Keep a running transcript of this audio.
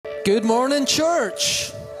Good morning,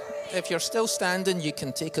 church. If you're still standing, you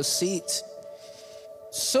can take a seat.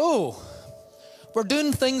 So, we're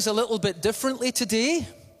doing things a little bit differently today.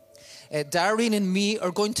 Darren and me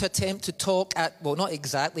are going to attempt to talk at, well, not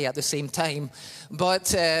exactly at the same time,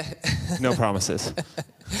 but... No promises.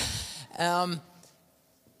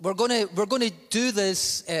 We're going to do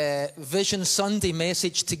this Vision Sunday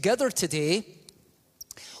message together today,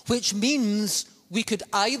 which means we could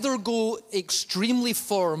either go extremely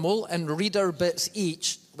formal and read our bits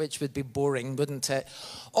each, which would be boring, wouldn't it?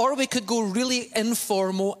 Or we could go really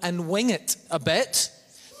informal and wing it a bit,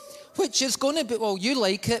 which is going to be, well, you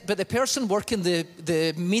like it, but the person working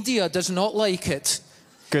the media does not like it.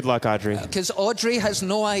 Good luck, Audrey. Because Audrey has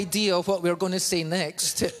no idea what we're going to say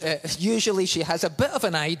next. Usually she has a bit of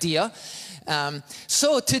an idea.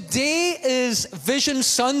 So today is Vision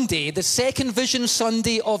Sunday, the second Vision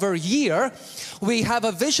Sunday of our year. We have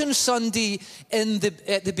a Vision Sunday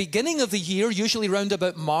at the beginning of the year, usually around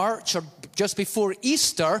about March or just before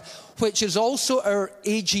Easter, which is also our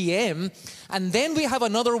AGM. And then we have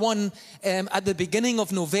another one at the beginning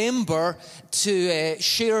of November to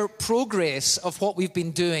share progress of what we've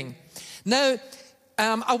been doing. Now,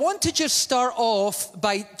 I want to just start off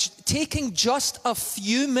by taking just a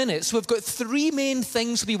few minutes. We've got three main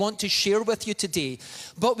things we want to share with you today.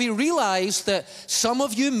 But we realize that some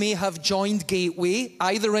of you may have joined Gateway,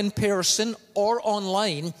 either in person or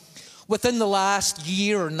online, within the last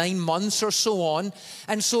year or 9 months or so on.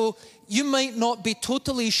 And so you might not be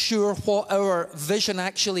totally sure what our vision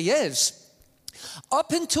actually is.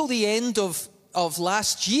 Up until the end of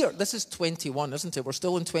last year, this is 21, isn't it? We're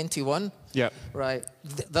still in 21? Yeah. Right.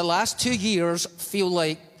 The last 2 years feel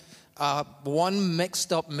like one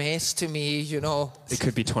mixed up mess to me, you know. It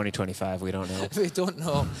could be 2025, we don't know. We don't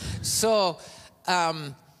know.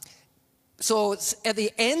 So it's at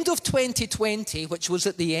the end of 2020, which was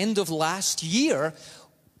at the end of last year,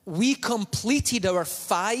 we completed our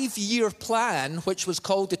 5-year plan, which was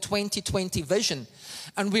called the 2020 Vision.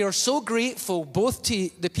 And we are so grateful both to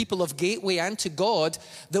the people of Gateway and to God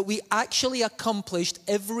that we actually accomplished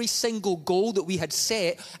every single goal that we had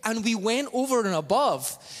set, and we went over and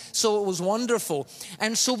above. So it was wonderful.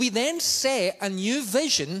 And so we then set a new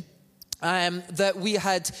vision that we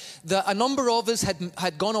had, a number of us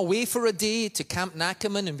had gone away for a day to Camp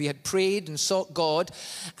Nakaman, and we had prayed and sought God.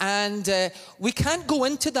 And we can't go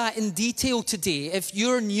into that in detail today. If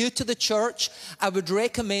you're new to the church, I would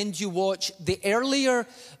recommend you watch the earlier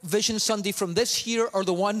Vision Sunday from this year or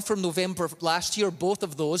the one from November last year, both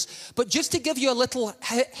of those. But just to give you a little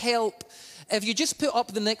help, if you just put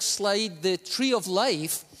up the next slide, the Tree of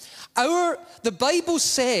Life, the Bible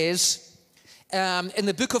says, in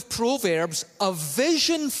the book of Proverbs, a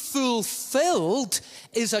vision fulfilled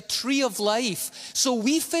is a tree of life. So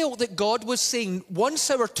we felt that God was saying, once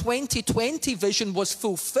our 2020 vision was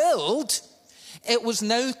fulfilled, it was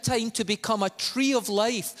now time to become a tree of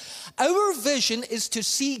life. Our vision is to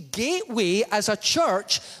see Gateway as a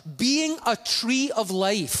church being a tree of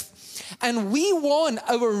life. And we want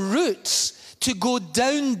our roots to go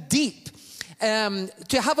down deep,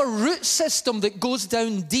 to have a root system that goes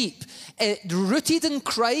down deep. Rooted in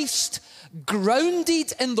Christ,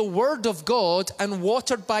 grounded in the Word of God, and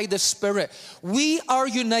watered by the Spirit. We are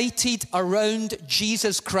united around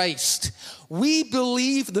Jesus Christ. We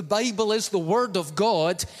believe the Bible is the Word of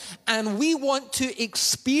God, and we want to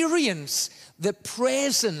experience the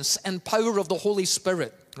presence and power of the Holy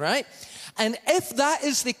Spirit, right? And if that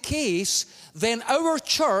is the case, then our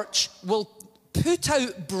church will put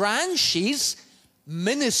out branches,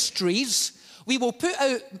 ministries. We will put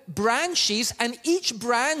out branches, and each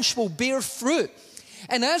branch will bear fruit.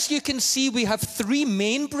 And as you can see, we have 3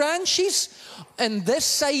 main branches. And this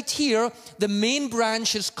side here, the main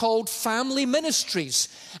branch is called Family Ministries.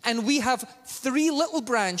 And we have 3 little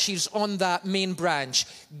branches on that main branch: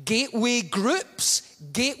 Gateway Groups,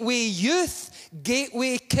 Gateway Youth,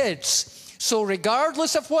 Gateway Kids. So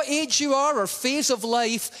regardless of what age you are or phase of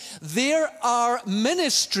life, there are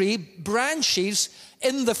ministry branches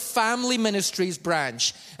in the Family Ministries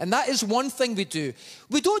branch. And that is one thing we do.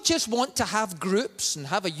 We don't just want to have groups and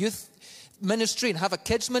have a youth ministry and have a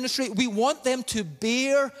kids ministry. We want them to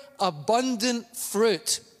bear abundant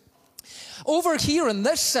fruit. Over here on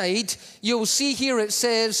this side, you'll see here it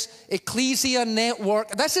says Ecclesia Network.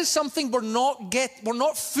 This is something we're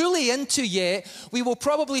not fully into yet. We will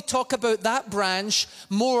probably talk about that branch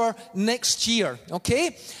more next year,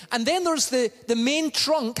 okay? And then there's the main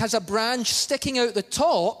trunk has a branch sticking out the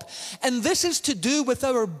top, and this is to do with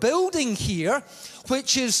our building here,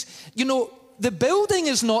 which is, you know, the building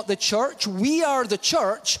is not the church. We are the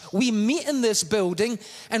church. We meet in this building,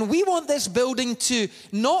 and we want this building to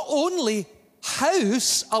not only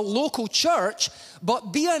house a local church,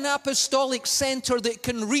 but be an apostolic center that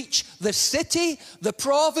can reach the city, the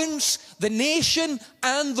province, the nation,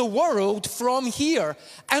 and the world from here.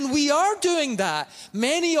 And we are doing that.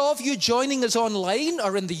 Many of you joining us online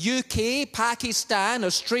are in the UK, Pakistan,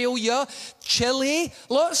 Australia, Chile,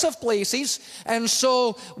 lots of places. And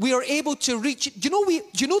so we are able to reach. Do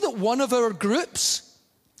you know that one of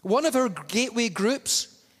our gateway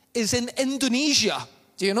groups is in Indonesia?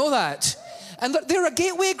 Do you know that? And they're a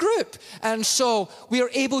gateway group. And so we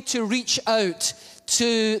are able to reach out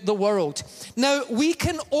to the world. Now,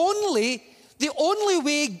 the only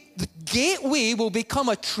way the gateway will become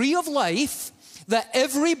a tree of life, that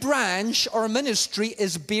every branch or ministry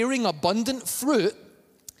is bearing abundant fruit.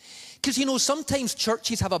 Because, sometimes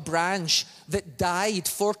churches have a branch that died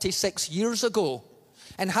 46 years ago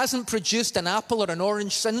and hasn't produced an apple or an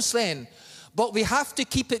orange since then. But we have to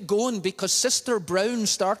keep it going because Sister Brown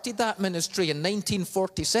started that ministry in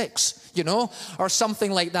 1946, or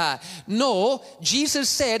something like that. No, Jesus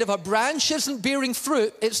said if a branch isn't bearing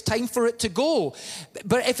fruit, it's time for it to go.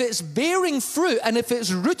 But if it's bearing fruit and if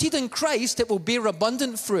it's rooted in Christ, it will bear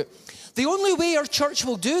abundant fruit. The only way our church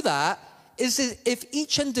will do that is if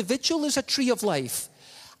each individual is a tree of life.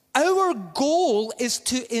 Our goal is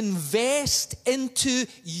to invest into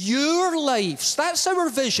your lives. That's our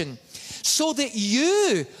vision. So that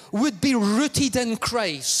you would be rooted in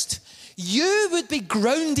Christ. You would be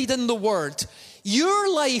grounded in the Word.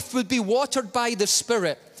 Your life would be watered by the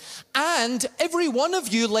Spirit. And every one of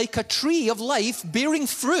you, like a tree of life bearing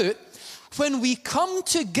fruit, when we come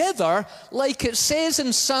together, like it says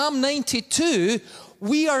in Psalm 92,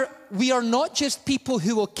 we are not just people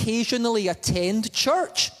who occasionally attend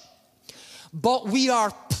church, but we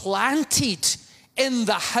are planted in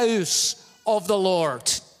the house of the Lord.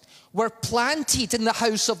 We're planted in the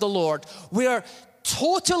house of the Lord. We're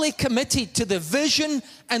totally committed to the vision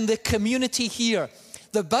and the community here.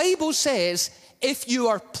 The Bible says, if you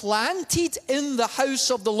are planted in the house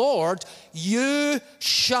of the Lord, you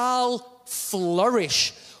shall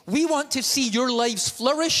flourish. We want to see your lives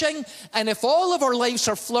flourishing, and if all of our lives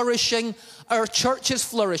are flourishing, our church is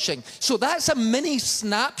flourishing. So that's a mini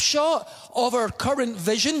snapshot of our current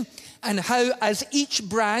vision and how, as each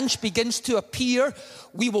branch begins to appear,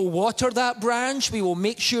 we will water that branch. We will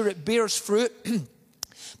make sure it bears fruit.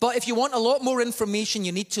 But if you want a lot more information,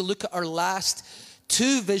 you need to look at our last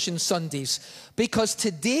 2 Vision Sundays. Because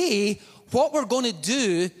today, what we're going to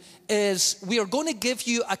do is we are going to give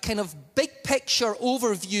you a kind of big picture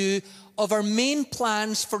overview of our main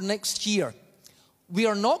plans for next year. We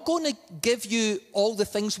are not going to give you all the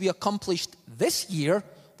things we accomplished this year.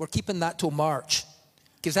 We're keeping that till March,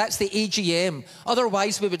 because that's the AGM.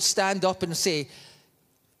 Otherwise, we would stand up and say,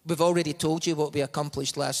 we've already told you what we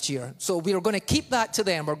accomplished last year. So we are going to keep that to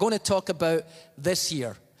them. We're going to talk about this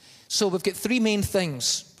year. So we've got 3 main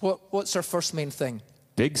things. What's our first main thing?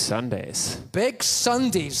 Big Sundays. Big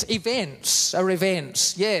Sundays, events, our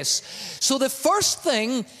events, yes. So the first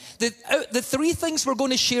thing, the 3 things we're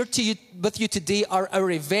going to share with you today are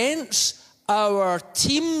our events, our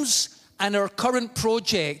teams, and our current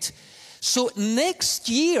project. So next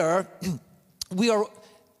year, we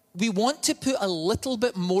want to put a little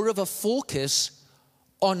bit more of a focus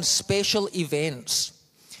on special events,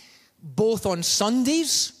 both on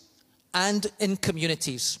Sundays and in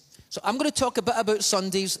communities. So I'm going to talk a bit about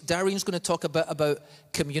Sundays. Darian's going to talk a bit about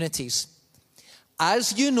communities.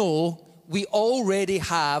 As you know, we already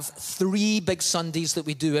have 3 big Sundays that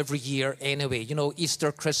we do every year anyway.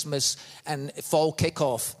 Easter, Christmas, and fall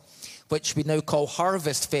kickoff, which we now call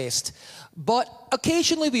Harvest Fest. But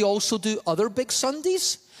occasionally we also do other big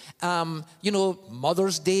Sundays.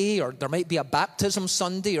 Mother's Day, or there might be a baptism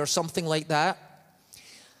Sunday or something like that.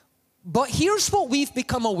 But here's what we've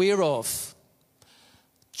become aware of.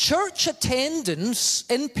 Church attendance,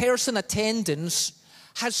 in-person attendance,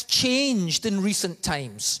 has changed in recent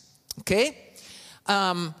times, okay?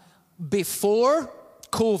 Before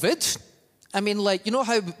COVID,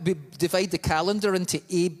 how we divide the calendar into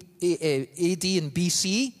AD and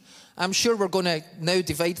BC? I'm sure we're going to now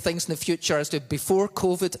divide things in the future as to before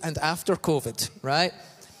COVID and after COVID, right?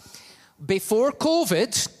 Before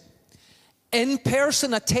COVID,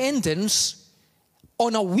 in-person attendance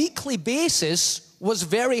on a weekly basis was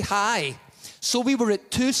very high. So we were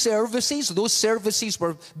at 2 services. Those services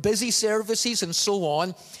were busy services and so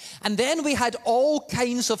on. And then we had all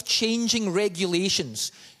kinds of changing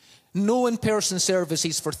regulations. No in-person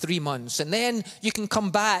services for 3 months. And then you can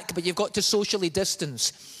come back, but you've got to socially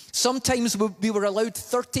distance. Sometimes we were allowed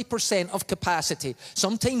 30% of capacity.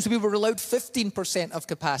 Sometimes we were allowed 15% of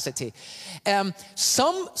capacity.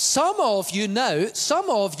 Some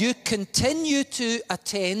of you continue to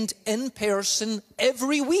attend in person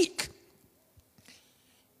every week.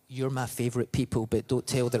 You're my favorite people, but don't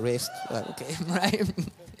tell the rest. Okay, right?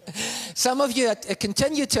 Some of you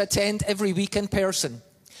continue to attend every week in person.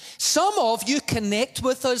 Some of you connect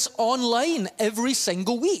with us online every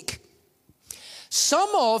single week. Some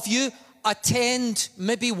of you attend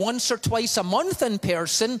maybe once or twice a month in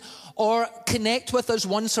person or connect with us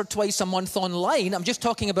once or twice a month online. I'm just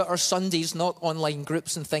talking about our Sundays, not online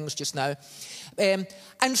groups and things just now. And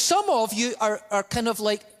some of you are kind of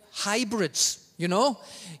like hybrids, you know.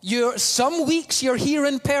 Some weeks you're here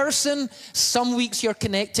in person, some weeks you're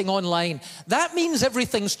connecting online. That means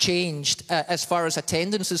everything's changed as far as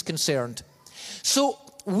attendance is concerned. So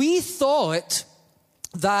we thought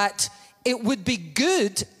that it would be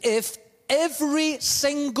good if every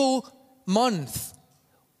single month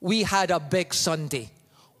we had a big Sunday.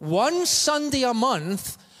 One Sunday a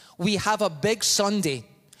month, we have a big Sunday.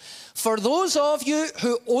 For those of you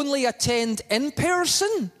who only attend in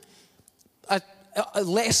person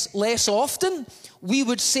less often, we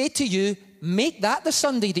would say to you, make that the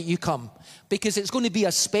Sunday that you come, because it's going to be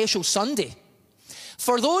a special Sunday.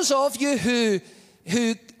 For those of you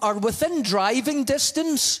who are within driving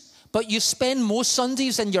distance, but you spend most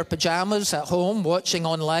Sundays in your pajamas at home watching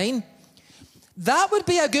online, that would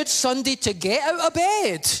be a good Sunday to get out of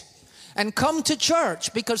bed and come to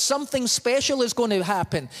church, because something special is going to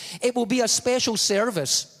happen. It will be a special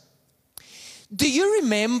service. Do you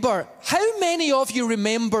remember, how many of you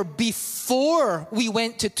remember before we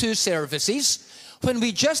went to 2 services, when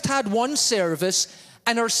we just had one service,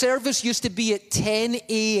 and our service used to be at 10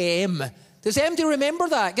 a.m.? Does anybody remember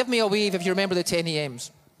that? Give me a wave if you remember the 10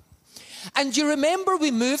 a.m.s. And do you remember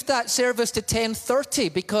we moved that service to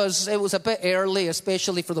 10:30 because it was a bit early,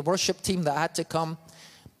 especially for the worship team that had to come?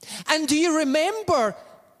 And do you remember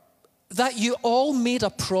that you all made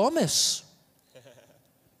a promise?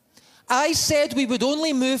 I said we would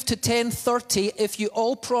only move to 10:30 if you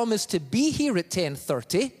all promised to be here at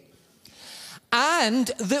 10:30.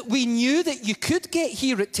 And that we knew that you could get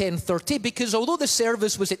here at 10:30 because although the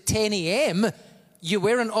service was at 10 a.m., you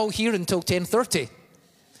weren't all here until 10:30.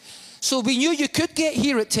 So we knew you could get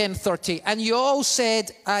here at 10:30, and you all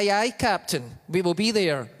said, aye, aye, Captain, we will be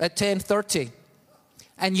there at 10:30.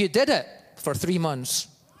 And you did it for 3 months.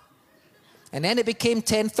 And then it became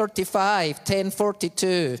 10:35,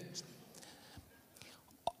 10:42.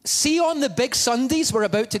 See, on the big Sundays we're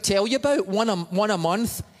about to tell you about, one a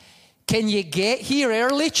month, can you get here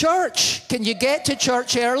early, church? Can you get to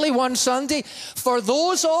church early one Sunday? For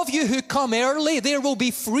those of you who come early, there will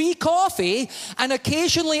be free coffee and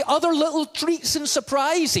occasionally other little treats and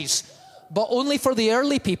surprises, but only for the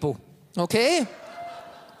early people, okay?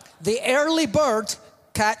 The early bird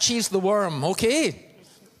catches the worm, okay?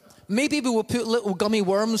 Maybe we will put little gummy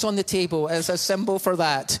worms on the table as a symbol for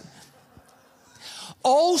that.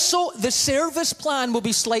 Also, the service plan will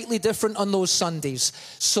be slightly different on those Sundays.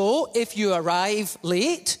 So, if you arrive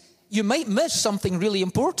late, you might miss something really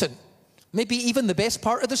important. Maybe even the best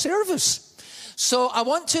part of the service. So, I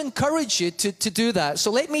want to encourage you to do that. So,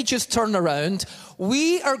 let me just turn around.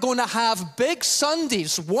 We are going to have big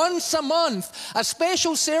Sundays, once a month, a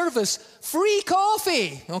special service, free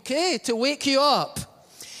coffee, okay, to wake you up.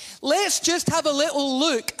 Let's just have a little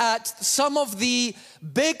look at some of the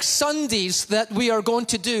big Sundays that we are going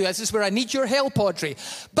to do. This is where I need your help, Audrey.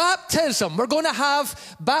 Baptism. We're going to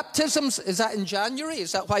have baptisms. Is that in January?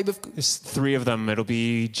 Is that why we've... There's 3 of them. It'll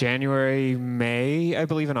be January, May, I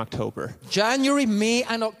believe, and October. January, May,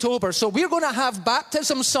 and October. So we're going to have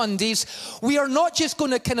baptism Sundays. We are not just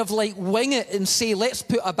going to kind of like wing it and say, let's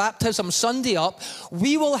put a baptism Sunday up.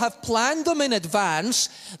 We will have planned them in advance.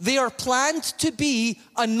 They are planned to be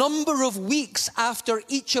a number of weeks after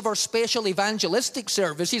each of our special evangelistic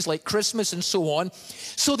services like Christmas and so on,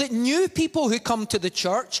 so that new people who come to the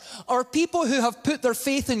church or people who have put their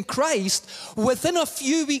faith in Christ within a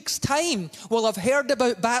few weeks' time will have heard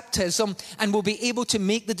about baptism and will be able to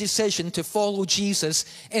make the decision to follow Jesus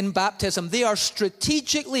in baptism. They are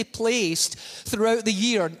strategically placed throughout the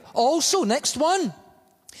year. Also, next one.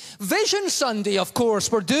 Vision Sunday, of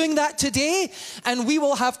course. We're doing that today, and we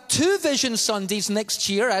will have 2 Vision Sundays next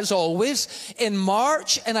year, as always, in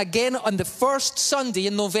March and again on the first Sunday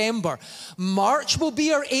in November. March will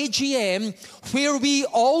be our AGM, where we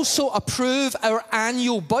also approve our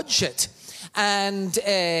annual budget. And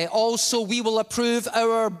also we will approve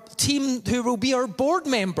our team who will be our board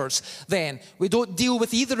members then. We don't deal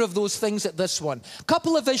with either of those things at this one. A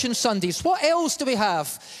couple of Vision Sundays. What else do we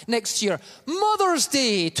have next year? Mother's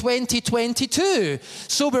Day 2022.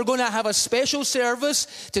 So we're going to have a special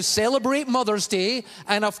service to celebrate Mother's Day.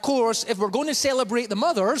 And of course, if we're going to celebrate the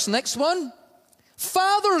mothers, next one,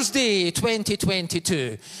 Father's Day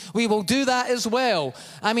 2022. We will do that as well.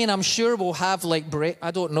 I mean, I'm sure we'll have like,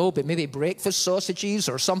 I don't know, but maybe breakfast sausages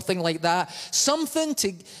or something like that. Something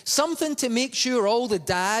to make sure all the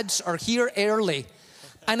dads are here early.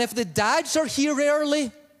 And if the dads are here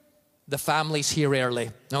early, the family's here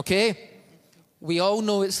early, okay? We all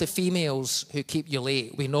know it's the females who keep you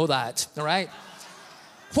late. We know that, all right?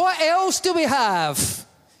 What else do we have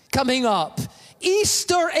coming up?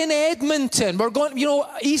 Easter in Edmonton. We're going,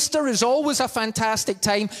 Easter is always a fantastic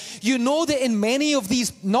time. You know that in many of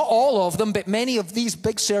these, not all of them, but many of these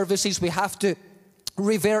big services, we have to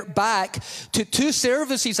revert back to 2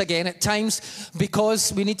 services again at times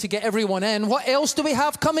because we need to get everyone in. What else do we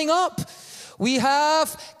have coming up? We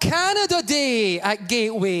have Canada Day at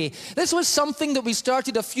Gateway. This was something that we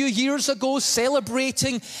started a few years ago,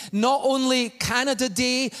 celebrating not only Canada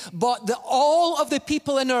Day, but all of the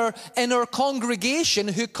people in our congregation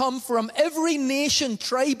who come from every nation,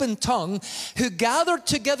 tribe, and tongue, who gathered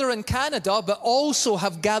together in Canada, but also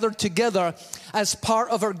have gathered together as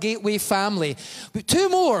part of our Gateway family. 2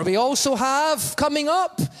 more we also have coming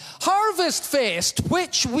up. Harvest Fest,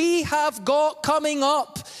 which we have got coming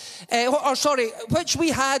up. Which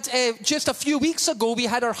we had just a few weeks ago. We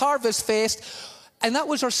had our Harvest Fest, and that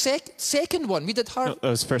was our second one. We did No, that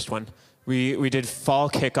was the first one. We did fall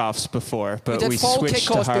kickoffs before, but we switched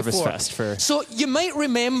to Harvest Fest for. So you might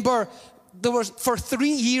remember for 3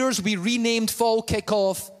 years we renamed Fall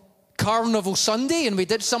Kickoff Carnival Sunday, and we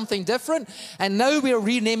did something different, and now we're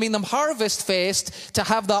renaming them Harvest Fest to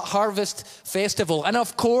have that Harvest Festival. And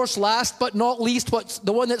of course, last but not least,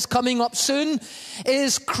 the one that's coming up soon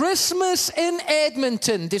is Christmas in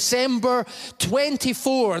Edmonton, December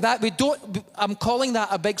 24. I'm calling that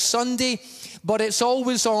a big Sunday, but it's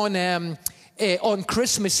always on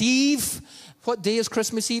Christmas Eve. What day is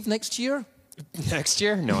Christmas Eve next year? Next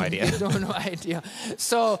year? No idea. No idea.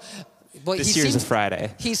 So. But this year's a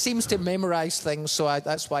Friday. He seems to memorize things, so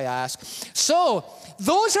that's why I ask. So,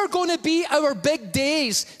 those are going to be our big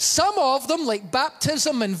days. Some of them, like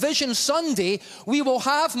Baptism and Vision Sunday, we will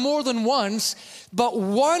have more than once, but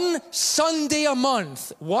one Sunday a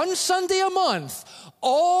month,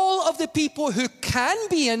 all of the people who can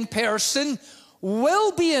be in person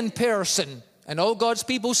will be in person. And all God's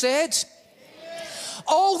people said? Yes.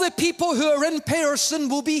 All the people who are in person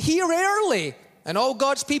will be here early. And all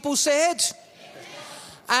God's people said? Amen.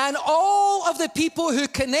 And all of the people who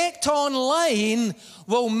connect online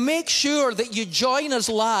will make sure that you join us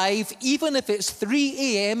live, even if it's 3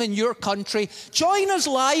 a.m. in your country. Join us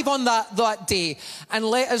live on that day and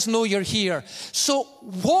let us know you're here. So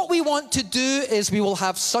what we want to do is we will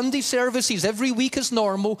have Sunday services every week as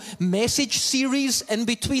normal, message series in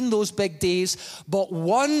between those big days, but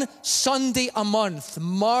one Sunday a month.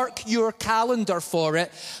 Mark your calendar for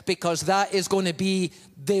it, because that is going to be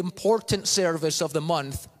the important service of the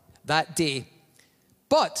month that day.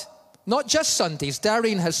 But not just Sundays.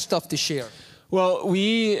 Darian has stuff to share. Well,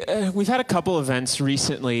 we've had a couple events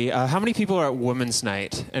recently. How many people are at Women's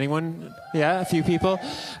Night? Anyone? Yeah, a few people.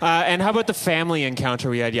 And how about the family encounter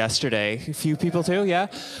we had yesterday? A few people too, yeah?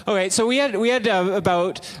 Okay, so we had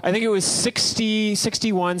about, I think it was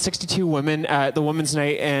 61, 62 women at the Women's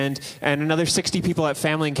Night and another 60 people at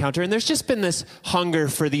family encounter. And there's just been this hunger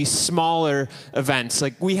for these smaller events.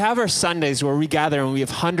 Like, we have our Sundays where we gather and we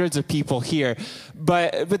have hundreds of people here.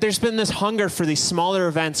 But there's been this hunger for these smaller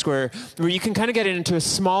events where you can kind of get into a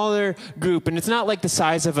smaller group, and it's not like the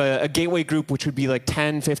size of a Gateway group, which would be like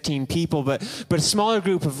 10, 15 people, but a smaller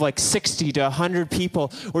group of like 60 to 100 people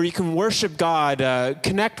where you can worship God,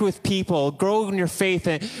 connect with people, grow in your faith,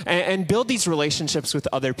 and build these relationships with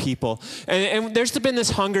other people. And there's been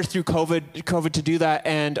this hunger through COVID to do that,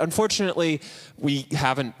 and unfortunately, we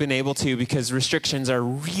haven't been able to because restrictions are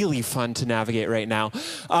really fun to navigate right now.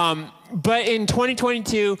 But in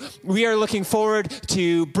 2022, we are looking forward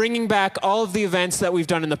to bringing back all of the events that we've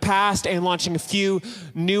done in the past and launching a few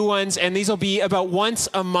new ones. And these will be about once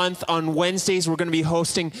a month on Wednesdays. We're going to be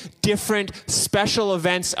hosting different special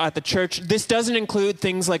events at the church. This doesn't include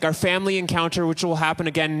things like our family encounter, which will happen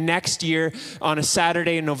again next year on a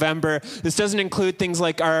Saturday in November. This doesn't include things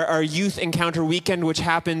like our youth encounter weekend, which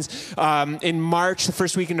happens in March, the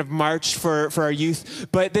first weekend of March for our youth.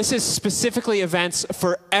 But this is specifically events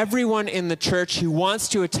for everyone in the church who wants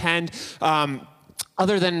to attend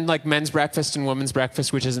other than like men's breakfast and women's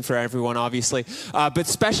breakfast, which isn't for everyone, obviously, but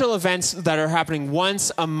special events that are happening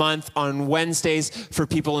once a month on Wednesdays for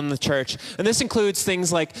people in the church. And this includes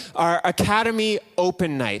things like our Academy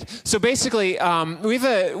Open Night. So basically,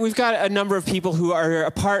 we've got a number of people who are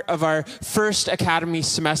a part of our first Academy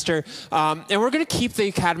semester, and we're going to keep the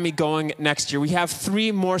Academy going next year. We have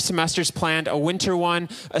 3 more semesters planned, a winter one,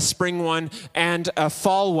 a spring one, and a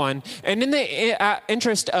fall one. And in the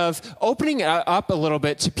interest of opening it up a little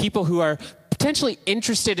bit to people who are potentially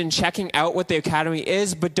interested in checking out what the Academy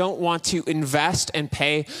is but don't want to invest and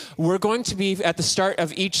pay, we're going to be at the start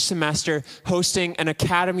of each semester hosting an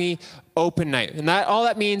Academy Open Night. And all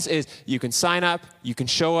that means is you can sign up, you can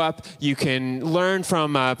show up, you can learn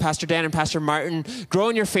from Pastor Dan and Pastor Martin, grow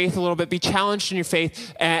in your faith a little bit, be challenged in your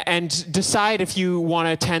faith, and decide if you want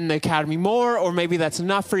to attend the Academy more, or maybe that's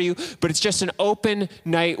enough for you. But it's just an open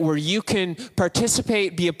night where you can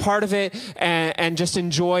participate, be a part of it, and just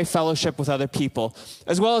enjoy fellowship with other people.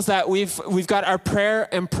 As well as that, we've got our prayer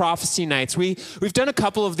and prophecy nights. We've done a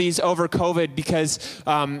couple of these over COVID because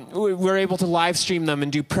we're able to live stream them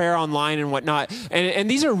and do prayer online and whatnot. And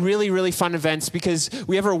these are really, really fun events because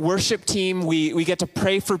we have our worship team. We get to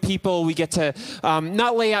pray for people. We get to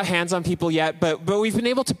not lay out hands on people yet, but we've been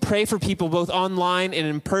able to pray for people both online and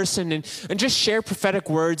in person and just share prophetic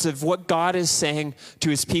words of what God is saying to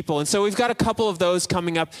his people. And so we've got a couple of those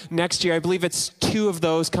coming up next year. I believe it's 2 of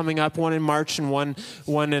those coming up, one in March and one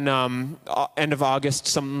in end of August,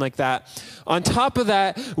 something like that. On top of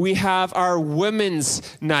that, we have our women's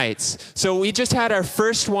nights. So we just had our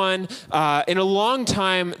first one in a long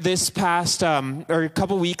time this past, or a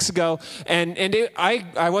couple weeks ago, and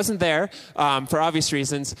I wasn't there for obvious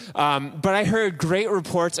reasons, but I heard great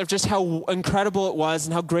reports of just how incredible it was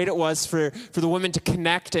and how great it was for the women to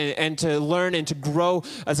connect and to learn and to grow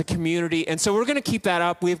as a community. And so we're going to keep that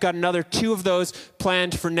up. We've got another 2 of those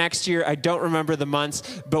planned for next year. I don't remember the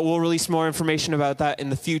months, but we'll release more information about that in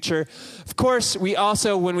the future. Of course, we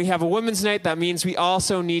also, when we have a women's night, that means we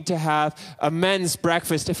also need to have a men's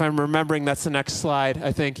breakfast, if I'm remembering. That's the next slide,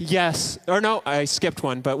 I think. Yes. Or no, I skipped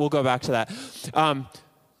one, but we'll go back to that.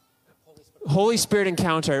 Holy Spirit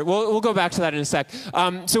encounter. We'll go back to that in a sec.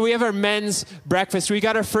 So we have our men's breakfast. We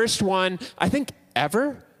got our first one, I think,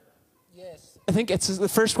 ever? Yes. I think it's the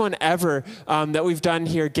first one ever that we've done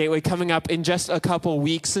here at Gateway, coming up in just a couple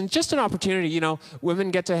weeks. And just an opportunity,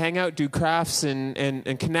 women get to hang out, do crafts,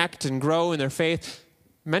 and connect and grow in their faith.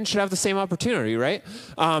 Men should have the same opportunity, right?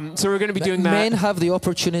 So we're going to be doing that. Men have the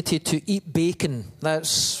opportunity to eat bacon.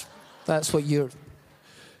 That's what you're...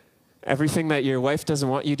 Everything that your wife doesn't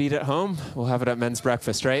want you to eat at home, we'll have it at men's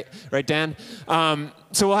breakfast, right? Right, Dan?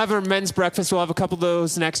 So we'll have our men's breakfast. We'll have a couple of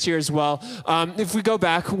those next year as well. If we go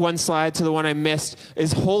back one slide to the one I missed,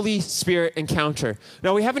 is Holy Spirit encounter.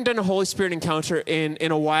 Now, we haven't done a Holy Spirit encounter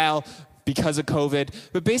in a while because of COVID,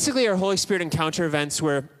 but basically our Holy Spirit encounter events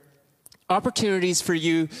were opportunities for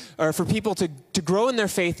you, or for people to grow in their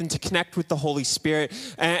faith and to connect with the Holy Spirit.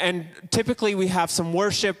 And typically we have some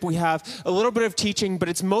worship, we have a little bit of teaching, but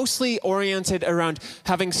it's mostly oriented around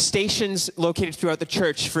having stations located throughout the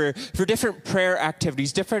church for different prayer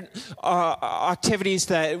activities, different activities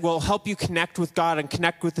that will help you connect with God and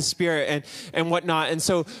connect with the Spirit and whatnot. And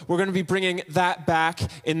so we're going to be bringing that back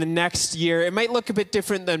in the next year. It might look a bit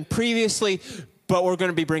different than previously, but we're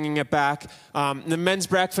going to be bringing it back. The men's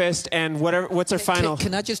breakfast and what's our final...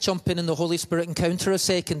 Can I just jump in the Holy Spirit encounter a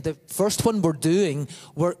second? The first one we're doing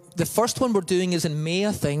is in May,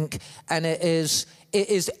 I think, and it is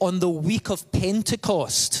on the week of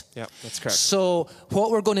Pentecost. Yeah, that's correct. So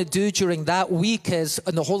what we're going to do during that week is,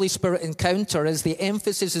 in the Holy Spirit encounter, is the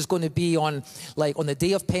emphasis is going to be on the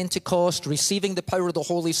day of Pentecost, receiving the power of the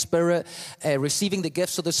Holy Spirit, receiving the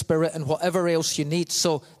gifts of the Spirit, and whatever else you need.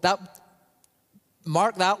 So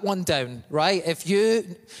mark that one down, right? If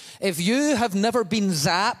you have never been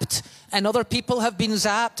zapped and other people have been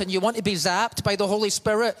zapped and you want to be zapped by the Holy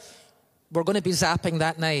Spirit, we're going to be zapping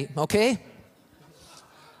that night, okay?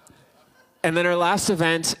 And then our last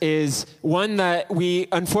event is one that we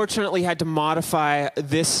unfortunately had to modify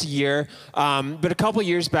this year. But a couple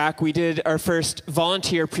years back, we did our first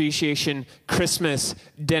volunteer appreciation Christmas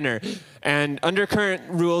dinner. And under current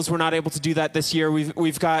rules, we're not able to do that this year.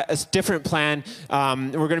 We've got a different plan.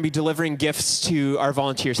 We're going to be delivering gifts to our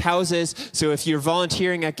volunteers' houses. So if you're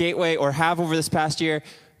volunteering at Gateway or have over this past year,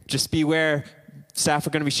 just beware. Staff are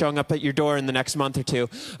going to be showing up at your door in the next month or two,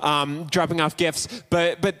 dropping off gifts.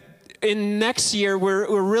 But in next year,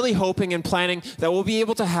 we're really hoping and planning that we'll be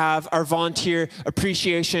able to have our volunteer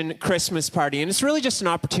appreciation Christmas party. And it's really just an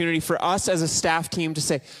opportunity for us as a staff team to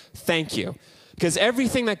say thank you. because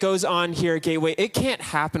everything that goes on here at Gateway, it can't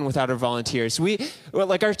happen without our volunteers.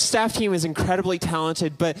 Our staff team is incredibly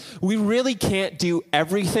talented, but we really can't do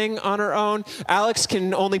everything on our own. Alex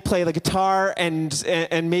can only play the guitar and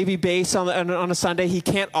maybe bass on a Sunday. He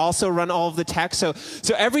can't also run all of the tech. So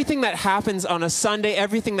everything that happens on a Sunday,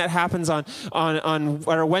 everything that happens on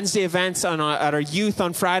our Wednesday events, at our youth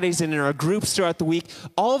on Fridays, and in our groups throughout the week,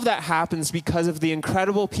 all of that happens because of the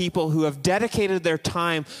incredible people who have dedicated their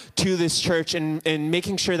time to this church and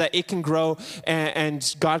making sure that it can grow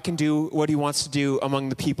and God can do what he wants to do among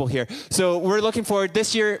the people here. So we're looking forward.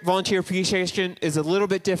 This year, Volunteer Appreciation is a little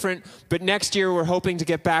bit different, but next year we're hoping to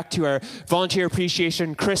get back to our Volunteer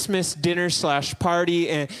Appreciation Christmas dinner/party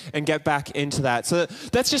and get back into that. So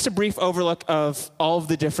that's just a brief overlook of all of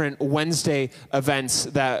the different Wednesday events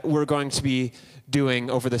that we're going to be doing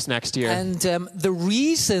over this next year. And the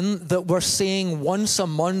reason that we're saying once a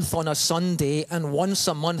month on a Sunday and once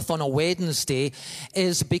a month on a Wednesday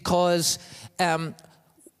is because, unless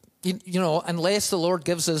the Lord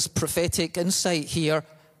gives us prophetic insight here,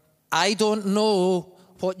 I don't know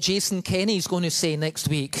what Jason Kenny's going to say next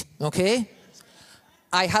week, okay?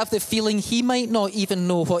 I have the feeling he might not even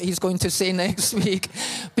know what he's going to say next week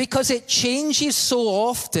because it changes so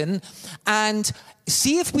often. And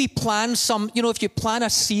see if we plan if you plan a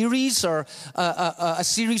series or a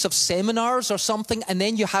series of seminars or something and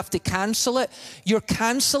then you have to cancel it, you're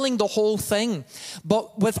canceling the whole thing.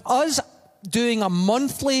 But with us doing a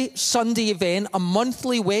monthly Sunday event, a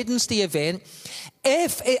monthly Wednesday event,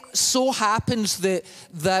 if it so happens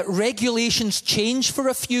that regulations change for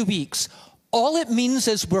a few weeks, all it means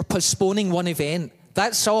is we're postponing one event.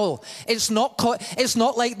 That's all. It's not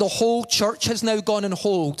like the whole church has now gone on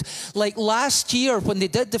hold. Like last year when they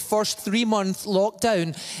did the first 3-month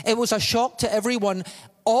lockdown, it was a shock to everyone.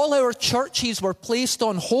 All our churches were placed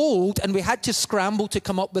on hold and we had to scramble to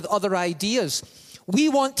come up with other ideas. We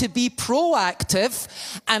want to be proactive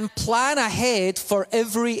and plan ahead for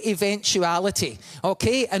every eventuality,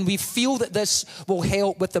 okay? And we feel that this will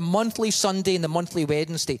help with the monthly Sunday and the monthly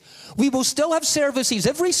Wednesday. We will still have services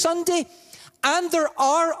every Sunday, and there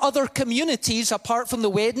are other communities apart from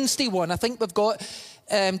the Wednesday one. I think we've got,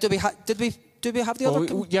 do we have the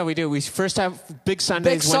other? Yeah, we do. We first have Big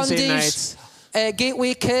Sundays, Wednesday nights.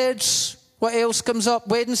 Gateway Kids. What else comes up?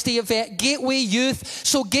 Wednesday event. Gateway Youth.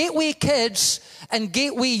 So Gateway Kids and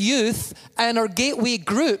Gateway Youth and our Gateway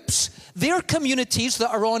groups, they're communities that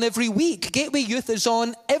are on every week. Gateway Youth is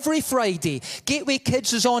on every Friday. Gateway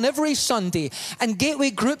Kids is on every Sunday. And Gateway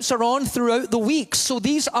groups are on throughout the week. So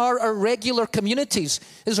these are our regular communities.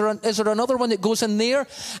 Is there another one that goes in there?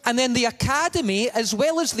 And then the Academy, as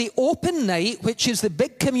well as the Open Night, which is the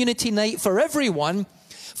big community night for everyone.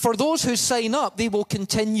 For those who sign up, they will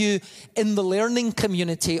continue in the learning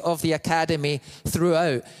community of the Academy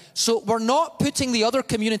throughout. So we're not putting the other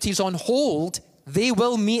communities on hold. They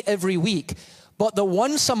will meet every week. But the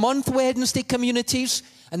once-a-month Wednesday communities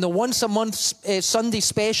and the once-a-month Sunday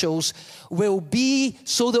specials will be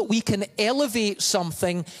so that we can elevate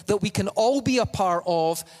something that we can all be a part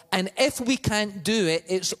of. And if we can't do it,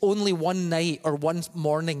 it's only one night or one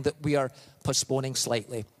morning that we are postponing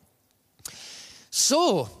slightly.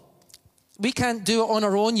 So, we can't do it on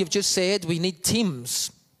our own. You've just said we need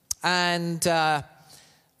teams. And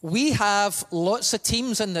we have lots of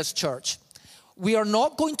teams in this church. We are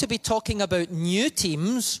not going to be talking about new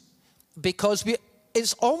teams because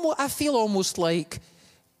I feel almost like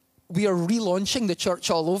we are relaunching the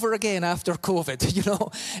church all over again after COVID, you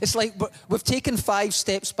know. It's like we've taken 5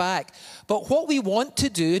 steps back. But what we want to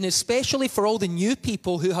do, and especially for all the new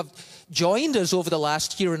people who have joined us over the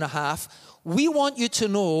last year and a half, we want you to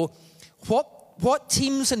know what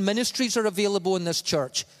teams and ministries are available in this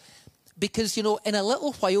church. Because, you know, in a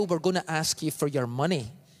little while, we're going to ask you for your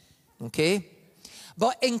money, okay?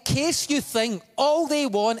 But in case you think all they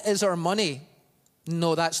want is our money,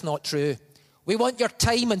 no, that's not true. We want your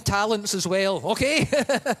time and talents as well, okay?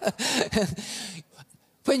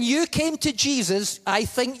 When you came to Jesus, I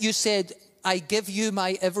think you said, I give you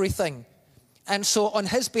my everything. And so on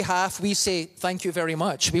his behalf, we say, thank you very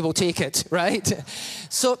much. We will take it, right?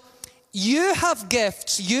 So you have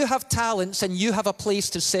gifts, you have talents, and you have a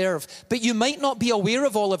place to serve. But you might not be aware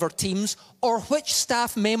of all of our teams or which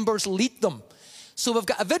staff members lead them. So we've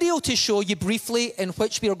got a video to show you briefly in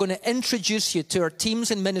which we are going to introduce you to our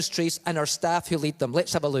teams and ministries and our staff who lead them.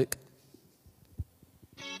 Let's have a look.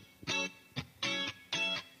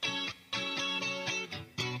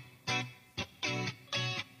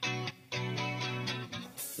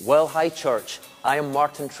 Well, hi church, I am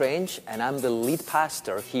Martin Trench and I'm the lead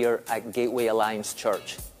pastor here at Gateway Alliance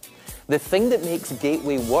Church. The thing that makes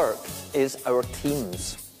Gateway work is our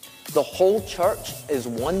teams. The whole church is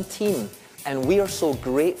one team, and we are so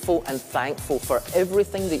grateful and thankful for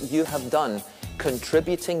everything that you have done,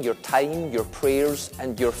 contributing your time, your prayers,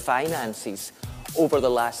 and your finances over the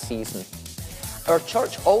last season. Our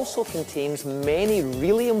church also contains many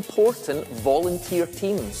really important volunteer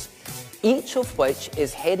teams, each of which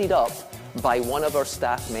is headed up by one of our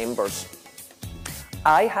staff members.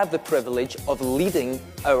 I have the privilege of leading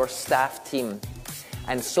our staff team.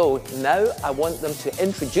 And so now I want them to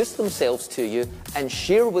introduce themselves to you and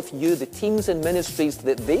share with you the teams and ministries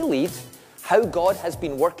that they lead, how God has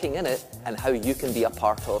been working in it, and how you can be a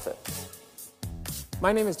part of it.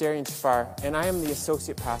 My name is Darian Shafar, and I am the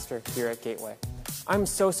Associate Pastor here at Gateway. I'm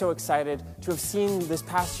so excited to have seen this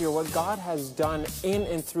past year what God has done in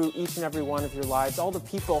and through each and every one of your lives. All the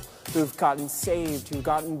people who've gotten saved, who've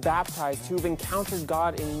gotten baptized, who've encountered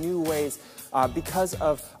God in new ways because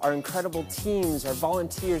of our incredible teams, our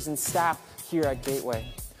volunteers and staff here at Gateway.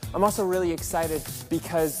 I'm also really excited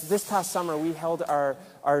because this past summer we held our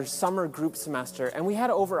summer group semester, and we had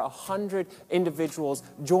over 100 individuals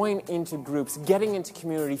join into groups, getting into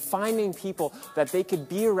community, finding people that they could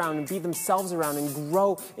be around and be themselves around and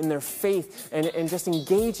grow in their faith and just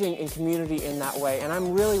engaging in community in that way. And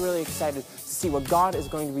I'm really excited to see what God is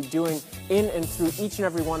going to be doing in and through each and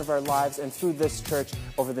every one of our lives and through this church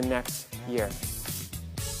over the next year.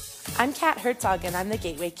 I'm Kat Herzog, and I'm the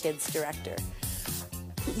Gateway Kids Director.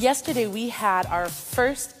 Yesterday we had our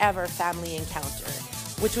first ever family encounter,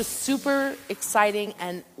 which was super exciting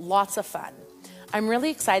and lots of fun. I'm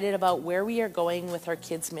really excited about where we are going with our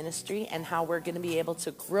kids ministry and how we're going to be able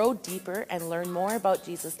to grow deeper and learn more about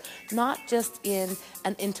Jesus, not just in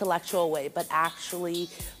an intellectual way, but actually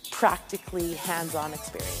practically hands-on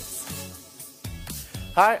experience.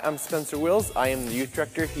 Hi, I'm Spencer Wills. I am the youth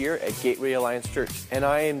director here at Gateway Alliance Church, and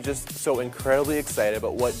I am just so incredibly excited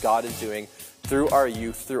about what God is doing through our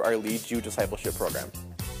youth, through our Lead You Discipleship program.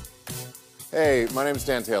 Hey, my name is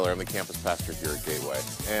Dan Taylor. I'm the campus pastor here at Gateway.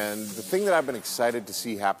 And the thing that I've been excited to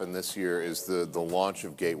see happen this year is the launch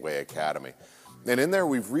of Gateway Academy. And in there,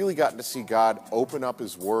 we've really gotten to see God open up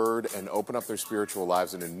His Word and open up their spiritual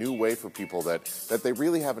lives in a new way for people that they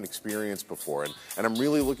really haven't experienced before. And I'm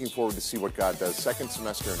really looking forward to see what God does second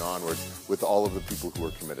semester and onward with all of the people who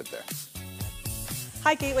are committed there.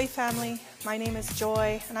 Hi Gateway family, my name is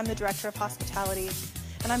Joy and I'm the Director of Hospitality.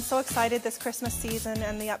 And I'm so excited this Christmas season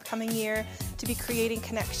and the upcoming year to be creating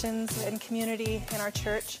connections and community in our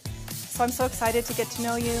church. So I'm so excited to get to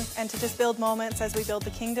know you and to just build moments as we build the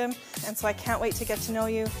kingdom. And so I can't wait to get to know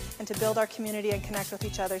you and to build our community and connect with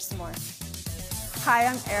each other some more. Hi,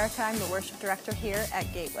 I'm Erica. I'm the Worship Director here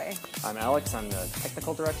at Gateway. I'm Alex. I'm the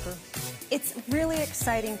Technical Director. It's really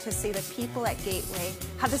exciting to see that people at Gateway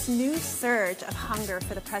have this new surge of hunger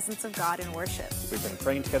for the presence of God in worship. We've been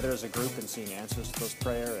praying together as a group and seeing answers to those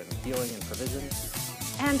prayer and healing and provisions.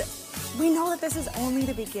 And we know that this is only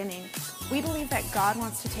the beginning. We believe that God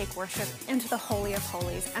wants to take worship into the Holy of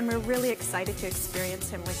Holies, and we're really excited to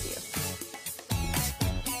experience Him with you.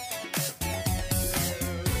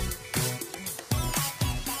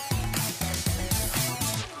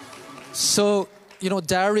 So, you know,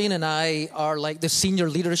 Darian and I are like the senior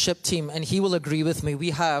leadership team, and he will agree with me.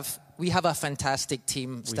 We have a fantastic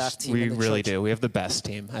team, staff team. We in the really church. do. We have the best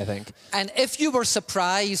team, I think. And if you were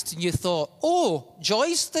surprised and you thought, oh,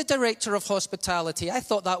 Joy's the director of hospitality, I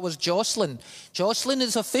thought that was Jocelyn. Jocelyn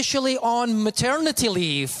is officially on maternity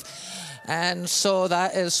leave. And so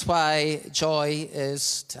that is why Joy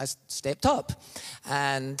has stepped up.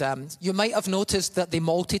 And you might have noticed that they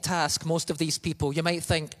multitask, most of these people. You might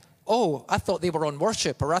think, oh, I thought they were on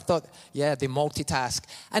worship, or I thought, yeah, they multitask.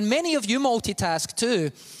 And many of you multitask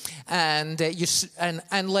too. And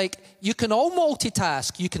you can all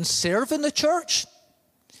multitask. You can serve in the church.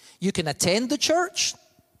 You can attend the church.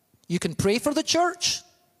 You can pray for the church.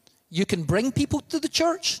 You can bring people to the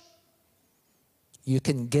church. You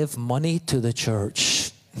can give money to the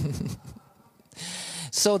church.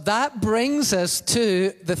 So that brings us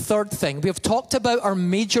to the third thing. We've talked about our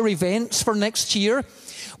major events for next year.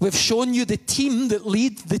 We've shown you the team that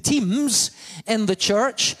lead the teams in the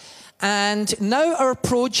church. And now our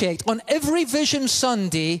project, on every Vision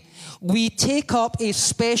Sunday, we take up a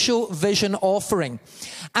special vision offering.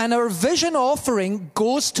 And our vision offering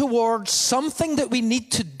goes towards something that we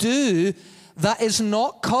need to do that is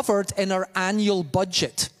not covered in our annual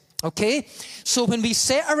budget. Okay? So when we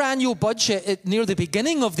set our annual budget near the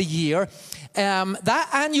beginning of the year, that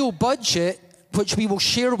annual budget, which we will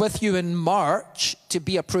share with you in March to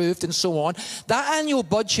be approved and so on, that annual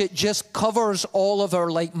budget just covers all of our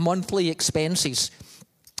monthly expenses.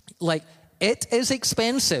 It is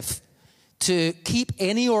expensive to keep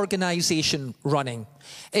any organization running.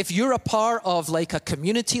 If you're a part of like a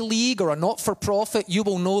community league or a not-for-profit, you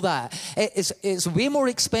will know that. It's way more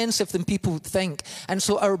expensive than people think. And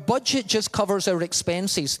so our budget just covers our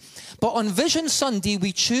expenses. But on Vision Sunday,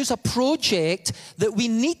 we choose a project that we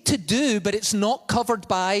need to do, but it's not covered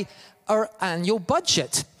by our annual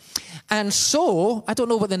budget. And so, I don't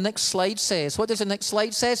know what the next slide says. What does the next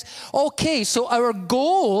slide says? Okay, so our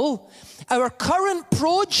goal, our current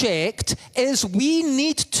project is we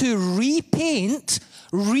need to repaint,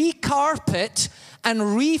 recarpet,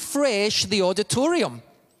 and refresh the auditorium.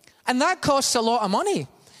 And that costs a lot of money.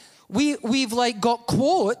 We've like got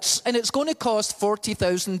quotes, and it's going to cost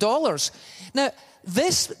 $40,000. Now,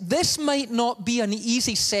 this might not be an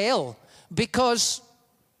easy sell, because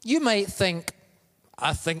you might think,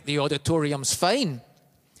 I think the auditorium's fine.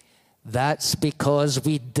 That's because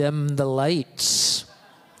we dim the lights.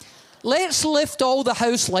 Let's lift all the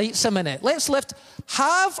house lights a minute.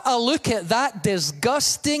 Have a look at that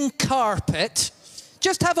disgusting carpet.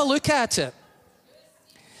 Just have a look at it.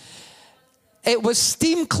 It was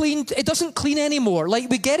steam cleaned. It doesn't clean anymore. Like,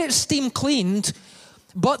 we get it steam cleaned,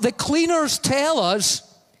 but the cleaners tell us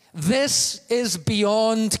this is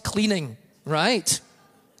beyond cleaning, right?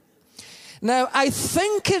 Now, I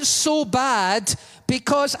think it's so bad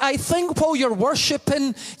because I think while you're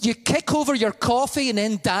worshiping, you kick over your coffee and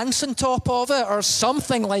then dance on top of it or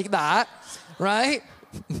something like that, right?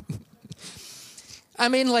 I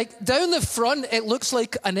mean, like, down the front, it looks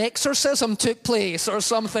like an exorcism took place or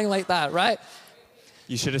something like that, right?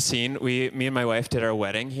 You should have seen, me and my wife did our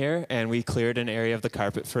wedding here, and we cleared an area of the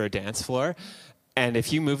carpet for a dance floor. And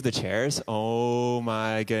if you move the chairs, oh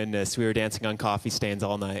my goodness, we were dancing on coffee stains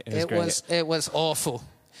all night. It was great. It was awful.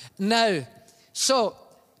 Now, so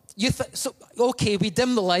okay, we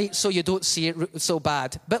dim the light so you don't see it so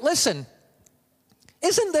bad. But listen,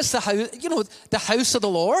 isn't this the house of the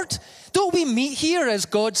Lord? Don't we meet here as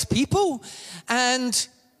God's people? And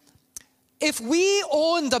if we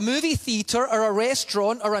owned a movie theater or a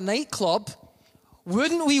restaurant or a nightclub,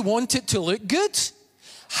 wouldn't we want it to look good?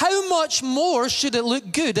 How much more should it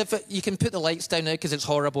look good if you can put the lights down now because it's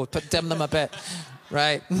horrible, but dim them a bit,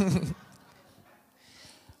 right?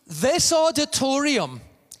 This auditorium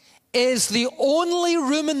is the only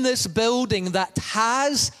room in this building that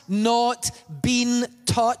has not been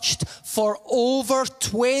touched for over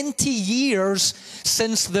 20 years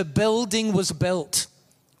since the building was built,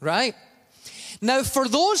 right? Now, for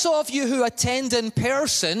those of you who attend in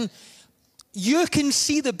person, you can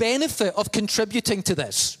see the benefit of contributing to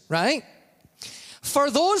this, right? For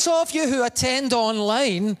those of you who attend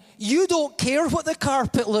online, you don't care what the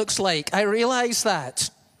carpet looks like. I realize that.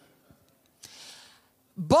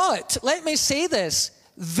 But let me say this.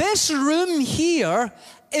 This room here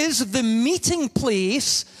is the meeting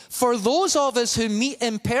place for those of us who meet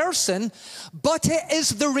in person, but it is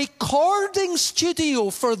the recording studio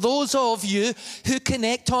for those of you who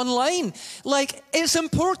connect online. Like, it's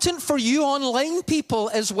important for you online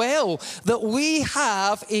people as well that we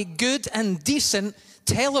have a good and decent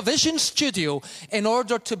television studio in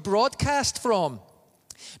order to broadcast from.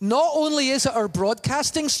 Not only is it our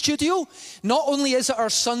broadcasting studio, not only is it our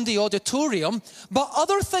Sunday auditorium, but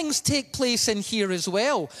other things take place in here as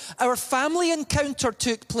well. Our family encounter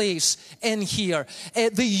took place in here.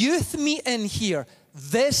 The youth meet in here.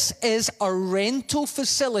 This is a rental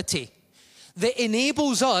facility that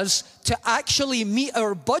enables us to actually meet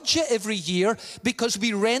our budget every year because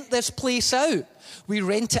we rent this place out. We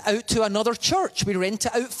rent it out to another church. We rent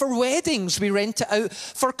it out for weddings. We rent it out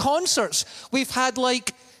for concerts. We've had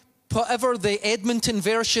like whatever the Edmonton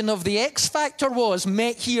version of the X Factor was,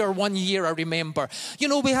 met here one year, I remember. You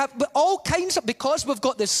know, we have all kinds of, because we've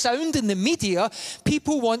got the sound in the media,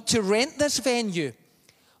 people want to rent this venue.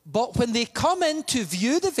 But when they come in to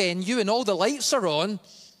view the venue and all the lights are on,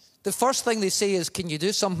 the first thing they say is, can you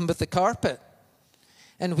do something with the carpet?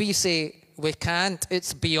 And we say, we can't,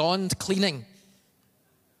 it's beyond cleaning.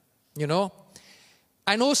 You know?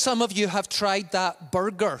 I know some of you have tried that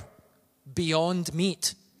burger, Beyond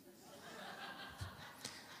Meat.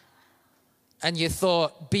 And you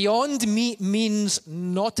thought, Beyond Meat means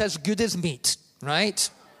not as good as meat, right?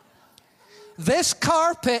 This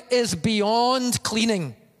carpet is beyond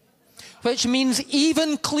cleaning, which means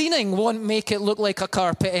even cleaning won't make it look like a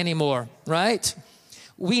carpet anymore, right?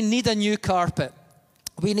 We need a new carpet.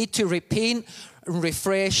 We need to repaint,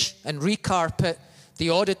 refresh, and recarpet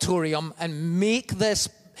the auditorium and make this,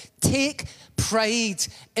 take pride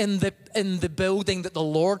in the building that the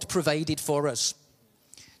Lord provided for us.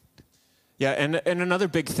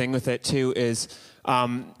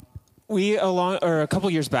 a couple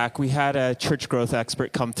years back, we had a church growth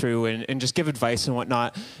expert come through and just give advice and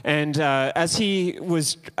whatnot. And as he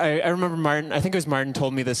was, I remember Martin, I think it was Martin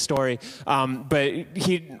told me this story, but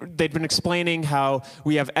they'd been explaining how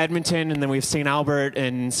we have Edmonton and then we have St. Albert,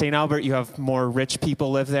 and St. Albert you have more rich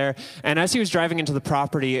people live there. And as he was driving into the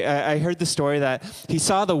property, I heard the story that he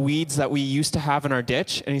saw the weeds that we used to have in our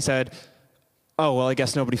ditch, and he said, "Oh, well, I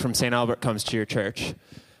guess nobody from St. Albert comes to your church."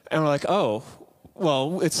 And we're like, "Oh,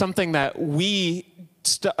 well, it's something that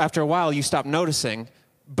after a while, you stop noticing,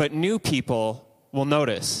 but new people will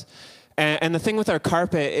notice." And the thing with our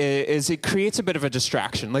carpet is it creates a bit of a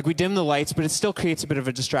distraction. Like, we dim the lights, but it still creates a bit of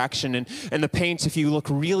a distraction. And the paint, if you look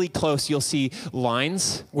really close, you'll see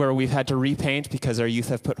lines where we've had to repaint because our youth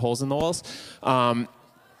have put holes in the walls. I'll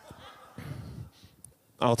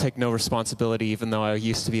take no responsibility, even though I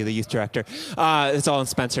used to be the youth director. It's all in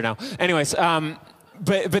Spencer now. Anyways,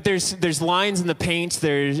 But there's lines in the paint,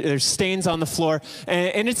 there's stains on the floor,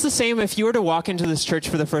 and it's the same if you were to walk into this church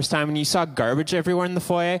for the first time and you saw garbage everywhere in the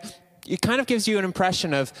foyer. It kind of gives you an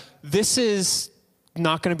impression of, this is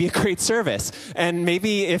not going to be a great service. And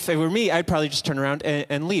maybe if it were me, I'd probably just turn around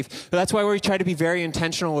and leave. But that's why we try to be very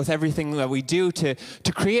intentional with everything that we do to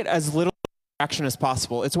create as little action as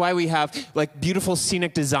possible. It's why we have like beautiful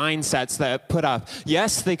scenic design sets that put up.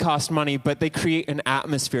 Yes, they cost money, but they create an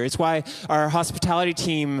atmosphere. It's why our hospitality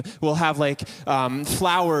team will have like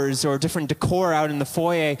flowers or different decor out in the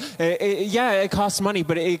foyer. It costs money,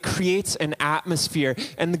 but it creates an atmosphere.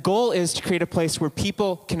 And the goal is to create a place where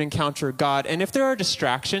people can encounter God. And if there are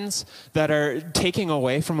distractions that are taking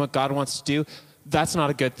away from what God wants to do, that's not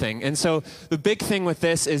a good thing. And so the big thing with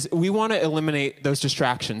this is we want to eliminate those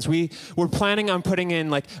distractions. We're planning on putting in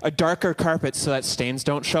like a darker carpet so that stains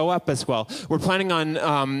don't show up as well. We're planning on,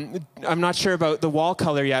 I'm not sure about the wall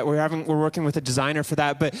color yet. We're working with a designer for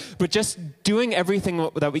that, but just doing everything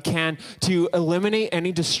that we can to eliminate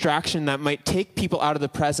any distraction that might take people out of the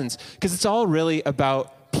presence, because it's all really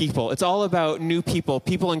about people. It's all about new people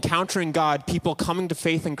encountering God, people coming to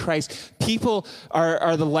faith in Christ. People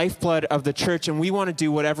are the lifeblood of the church, and we want to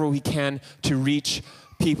do whatever we can to reach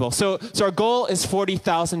people. So our goal is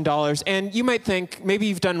 $40,000. And you might think, maybe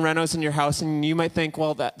you've done renos in your house, and you might think,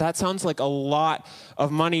 well, that sounds like a lot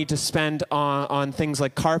of money to spend on things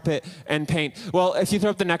like carpet and paint. Well, if you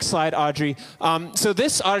throw up the next slide, Audrey. So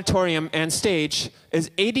this auditorium and stage is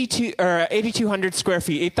 8,200 square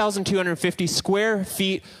feet, 8,250 square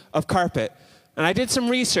feet of carpet. And I did some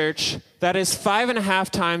research. That is 5.5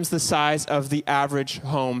 times the size of the average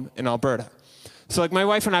home in Alberta. So like my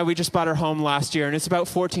wife and I, we just bought our home last year, and it's about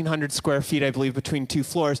 1,400 square feet, I believe, between 2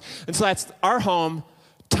 floors. And so that's our home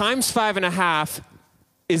times 5.5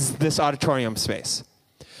 is this auditorium space.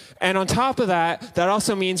 And on top of that, that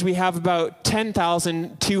also means we have about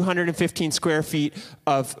 10,215 square feet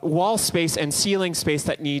of wall space and ceiling space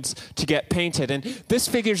that needs to get painted. And this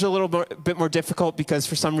figure's a little bit more difficult because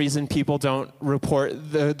for some reason people don't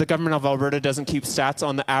report, the government of Alberta doesn't keep stats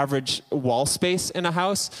on the average wall space in a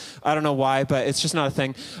house. I don't know why, but it's just not a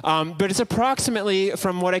thing. But it's approximately,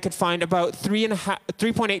 from what I could find, about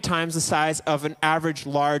 3.8 times the size of an average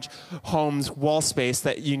large home's wall space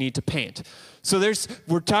that you need to paint. So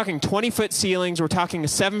we're talking 20-foot ceilings, we're talking a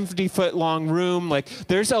 70-foot long room. Like,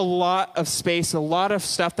 there's a lot of space, a lot of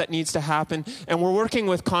stuff that needs to happen, and we're working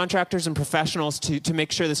with contractors and professionals to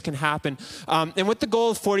make sure this can happen. And with the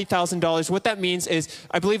goal of $40,000, what that means is,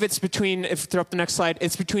 I believe it's between, if you throw up the next slide,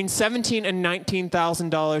 it's between $17,000 and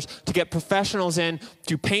 $19,000 to get professionals in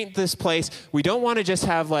to paint this place. We don't want to just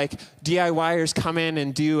have like DIYers come in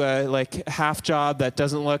and do a like half job that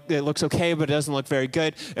it looks okay, but it doesn't look very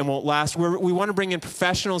good and won't last. We want to bring in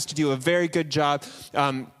professionals to do a very good job.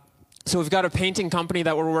 So we've got a painting company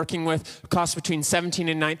that we're working with. It costs between $17,000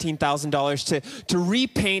 and $19,000 to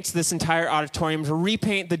repaint this entire auditorium, to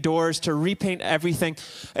repaint the doors, to repaint everything.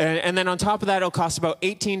 And then on top of that, it'll cost about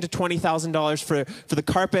 $18,000 to $20,000 for the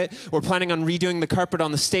carpet. We're planning on redoing the carpet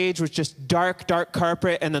on the stage with just dark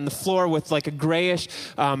carpet, and then the floor with like a grayish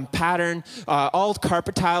pattern. All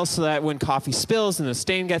carpet tiles so that when coffee spills and the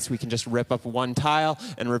stain gets, we can just rip up one tile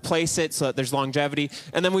and replace it so that there's longevity.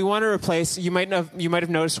 And then we want to replace, you might have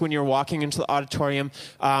noticed when you're walking into the auditorium,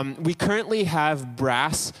 we currently have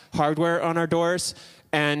brass hardware on our doors,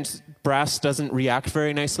 and brass doesn't react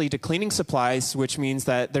very nicely to cleaning supplies, which means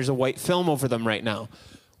that there's a white film over them right now.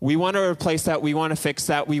 We want to replace that. We want to fix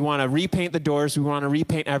that. We want to repaint the doors. We want to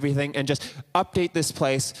repaint everything and just update this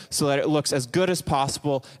place so that it looks as good as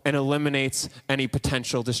possible and eliminates any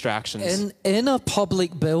potential distractions. In a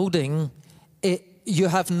public building, you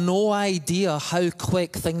have no idea how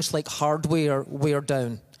quick things like hardware wear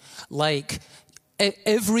down. Like,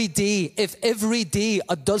 every day, if every day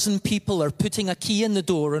a dozen people are putting a key in the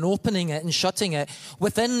door and opening it and shutting it,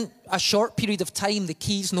 within a short period of time, the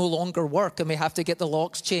keys no longer work and we have to get the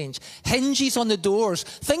locks changed. Hinges on the doors,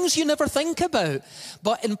 things you never think about.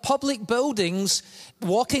 But in public buildings,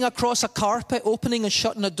 walking across a carpet, opening and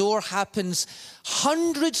shutting a door happens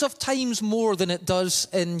hundreds of times more than it does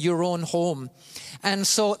in your own home. And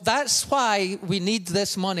so that's why we need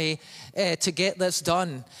this money to get this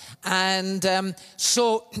done. And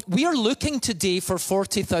so we are looking today for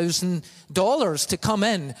 $40,000 to come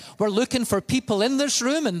in. We're looking for people in this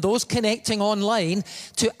room and those connecting online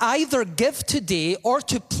to either give today or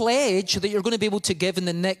to pledge that you're going to be able to give in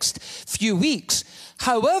the next few weeks.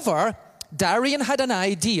 However, Darian had an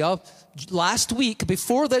idea last week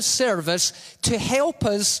before this service to help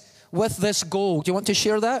us with this goal. Do you want to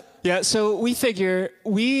share that? Yeah, so we figure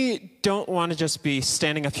we don't want to just be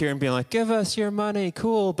standing up here and being like, give us your money,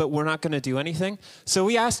 cool, but we're not going to do anything. So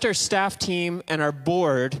we asked our staff team and our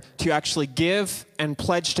board to actually give and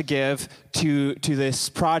pledge to give to this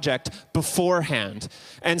project beforehand.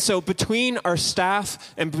 And so between our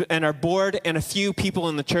staff and our board and a few people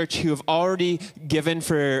in the church who have already given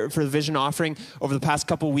for the vision offering over the past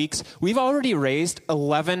couple weeks, we've already raised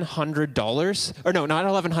 $1,100, or no, not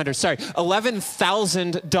 1,100, sorry,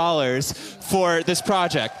 $11,000 for this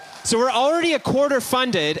project. So we're already a quarter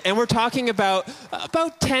funded, and we're talking about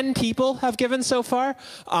 10 people have given so far.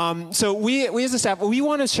 So we as a staff, we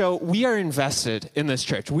want to show we are invested in this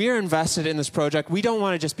church. We are invested in this project. We don't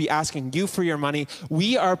want to just be asking you for your money.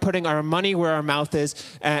 We are putting our money where our mouth is,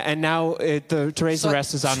 and now to raise the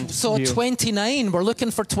rest is on you. 29, we're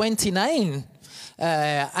looking for 29.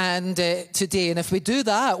 Today, and if we do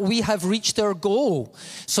that, we have reached our goal.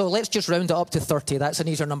 So let's just round it up to 30. That's an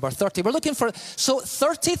easier number, 30. We're looking for, so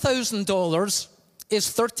 $30,000 is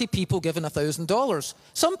 30 people giving $1,000.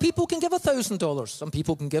 Some people can give $1,000. Some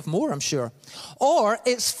people can give more, I'm sure. Or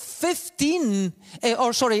it's 60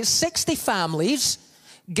 families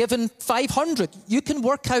giving 500. You can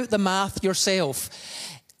work out the math yourself.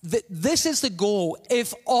 This is the goal.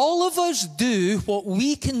 If all of us do what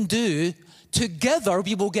we can do, together,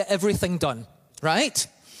 we will get everything done, right?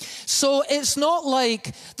 So it's not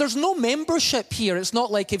like, there's no membership here. It's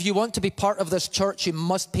not like if you want to be part of this church, you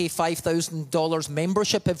must pay $5,000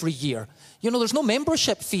 membership every year. You know, there's no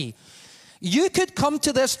membership fee. You could come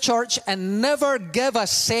to this church and never give a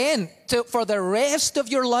cent for the rest of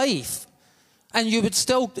your life, and you would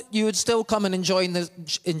still come and enjoy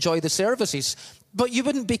the services. But you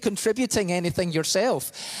wouldn't be contributing anything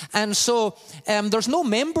yourself. And so there's no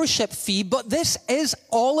membership fee, but this is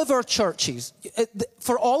all of our churches.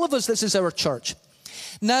 For all of us, this is our church.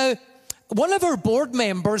 Now, one of our board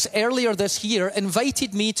members earlier this year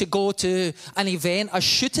invited me to go to an event, a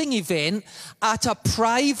shooting event, at a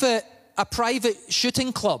private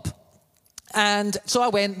shooting club. And so I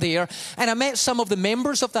went there, and I met some of the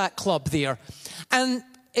members of that club there. And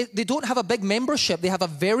they don't have a big membership. They have a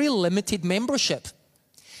very limited membership.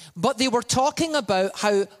 But they were talking about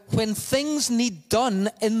how when things need done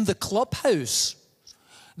in the clubhouse,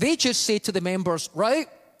 they just say to the members, right,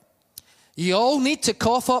 you all need to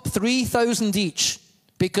cough up $3,000 each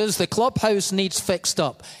because the clubhouse needs fixed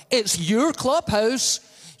up. It's your clubhouse,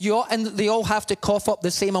 and they all have to cough up the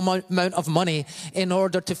same amount of money in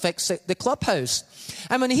order to fix the clubhouse.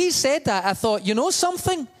 And when he said that, I thought, you know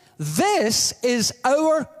something? This is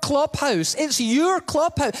our clubhouse. It's your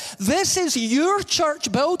clubhouse. This is your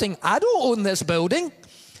church building. I don't own this building.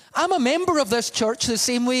 I'm a member of this church the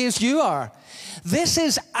same way as you are. This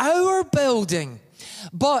is our building.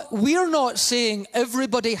 But we're not saying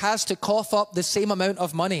everybody has to cough up the same amount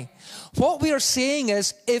of money. What we are saying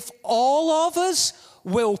is if all of us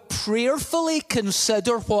will prayerfully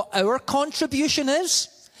consider what our contribution is,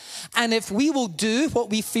 and if we will do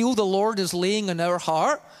what we feel the Lord is laying in our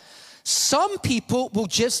heart, some people will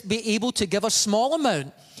just be able to give a small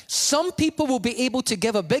amount. Some people will be able to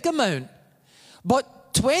give a big amount.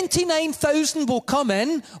 But 29,000 will come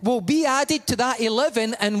in, will be added to that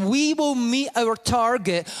 11, and we will meet our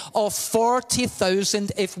target of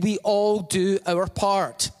 40,000 if we all do our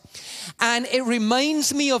part. And it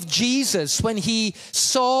reminds me of Jesus when he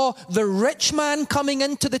saw the rich man coming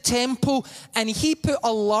into the temple, and he put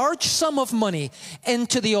a large sum of money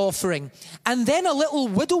into the offering. And then a little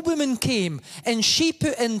widow woman came, and she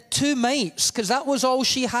put in 2 mites, because that was all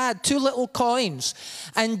she had, 2 little coins.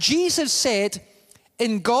 And Jesus said,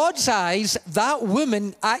 in God's eyes, that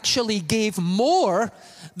woman actually gave more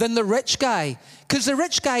than the rich guy. Because the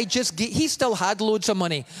rich guy he still had loads of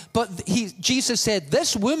money. But Jesus said,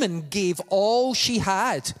 this woman gave all she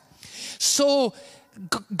had. So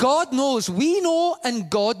God knows, we know, and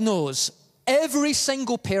God knows. Every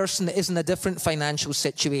single person is in a different financial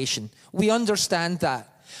situation. We understand that.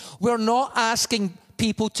 We're not asking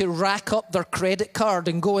people to rack up their credit card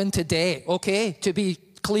and go into debt, okay? To be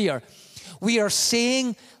clear. We are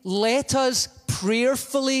saying, let us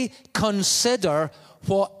prayerfully consider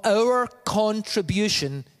what our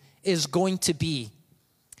contribution is going to be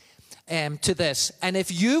to this. And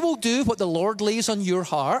if you will do what the Lord lays on your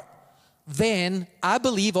heart, then I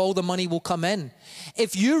believe all the money will come in.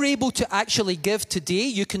 If you're able to actually give today,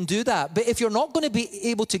 you can do that. But if you're not going to be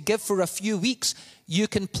able to give for a few weeks, you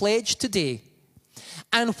can pledge today.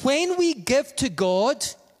 And when we give to God,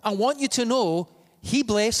 I want you to know, He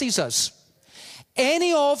blesses us.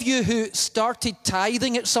 Any of you who started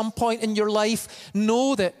tithing at some point in your life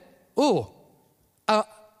know that,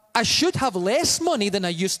 I should have less money than I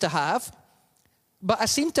used to have, but I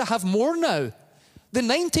seem to have more now. The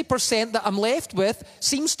 90% that I'm left with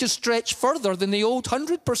seems to stretch further than the old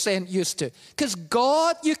 100% used to. Because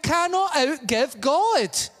God, you cannot outgive God.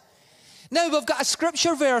 Now we've got a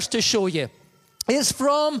scripture verse to show you. It's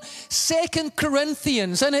from 2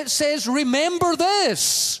 Corinthians, and it says, remember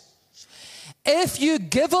this. If you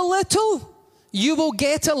give a little, you will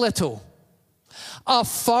get a little. A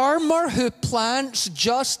farmer who plants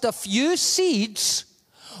just a few seeds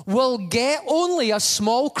will get only a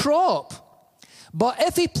small crop. But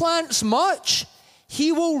if he plants much,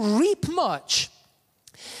 he will reap much.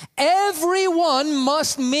 Everyone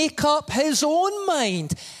must make up his own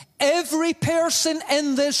mind. Every person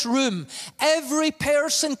in this room, every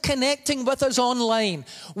person connecting with us online,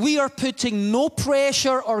 we are putting no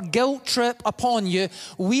pressure or guilt trip upon you.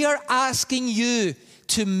 We are asking you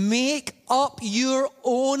to make up your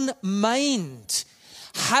own mind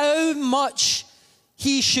how much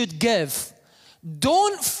he should give.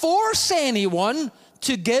 Don't force anyone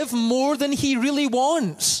to give more than he really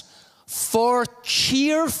wants, for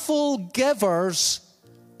cheerful givers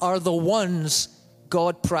are the ones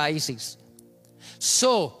God prizes.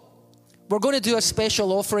 So, we're going to do a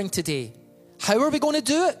special offering today. How are we going to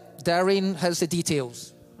do it? Darren has the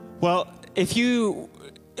details. Well, if you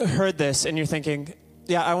heard this and you're thinking,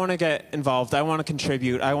 yeah, I want to get involved, I want to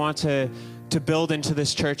contribute, I want to build into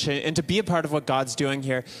this church and to be a part of what God's doing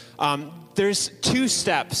here, there's 2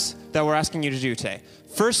 steps that we're asking you to do today.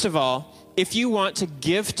 First of all, if you want to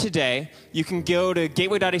give today, you can go to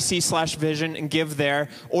gateway.ac/vision and give there,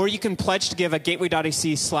 or you can pledge to give at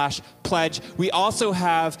gateway.ac/pledge. We also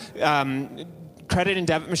have credit and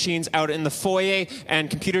debit machines out in the foyer and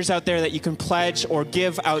computers out there that you can pledge or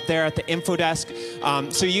give out there at the info desk.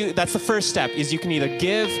 That's the first step, is you can either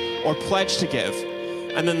give or pledge to give.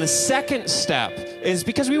 And then the second step is,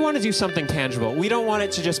 because we want to do something tangible. We don't want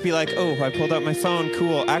it to just be like, oh, I pulled out my phone,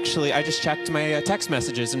 cool. Actually, I just checked my text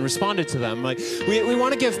messages and responded to them. Like, we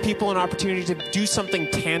want to give people an opportunity to do something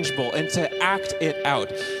tangible and to act it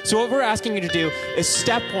out. So what we're asking you to do is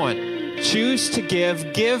step 1. Choose to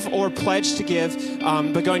give or pledge to give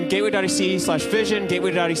by going gateway.ac/vision,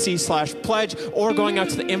 gateway.ac/pledge, or going out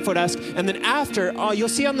to the info desk. And then after, you'll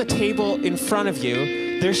see on the table in front of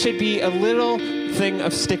you, there should be a little thing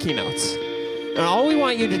of sticky notes. And all we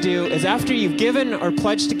want you to do is, after you've given or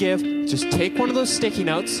pledged to give, just take one of those sticky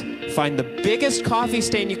notes, find the biggest coffee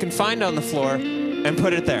stain you can find on the floor, and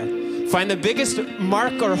put it there. Find the biggest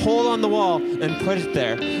mark or hole on the wall and put it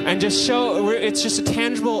there. And just show, it's just a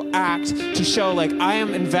tangible act to show, like, I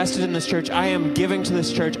am invested in this church. I am giving to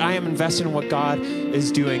this church. I am invested in what God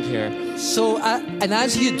is doing here. So, and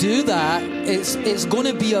as you do that, it's going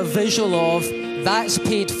to be a visual of, that's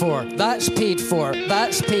paid for, that's paid for,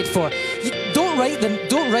 that's paid for. Don't write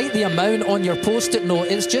the amount on your Post-it note.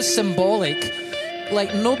 It's just symbolic.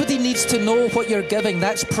 Like, nobody needs to know what you're giving.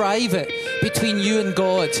 That's private between you and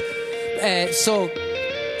God. And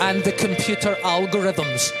the computer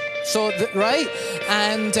algorithms. Right?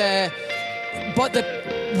 And,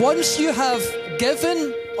 once you have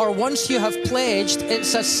given or once you have pledged,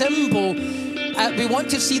 it's a symbol. We want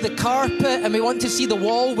to see the carpet and we want to see the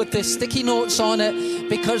wall with the sticky notes on it,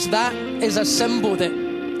 because that is a symbol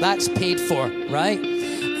that's paid for, right?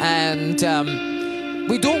 And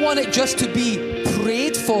we don't want it just to be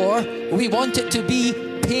prayed for. We want it to be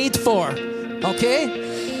paid for, okay?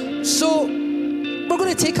 So we're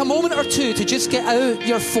going to take a moment or two to just get out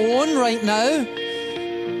your phone right now.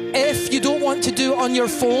 If you don't want to do it on your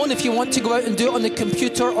phone, if you want to go out and do it on the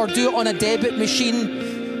computer or do it on a debit machine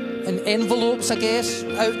and envelopes, I guess,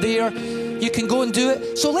 out there, you can go and do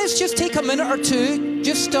it. So let's just take a minute or two,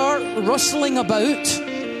 just start rustling about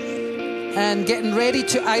and getting ready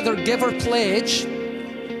to either give or pledge.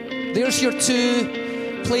 There's your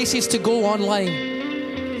 2 places to go online.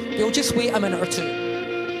 We'll just wait a minute or two.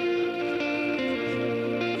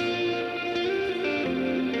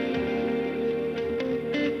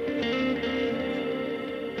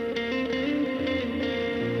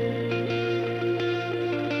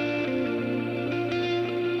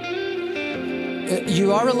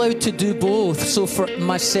 You are allowed to do both. So for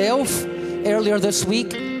myself, earlier this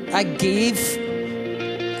week, I gave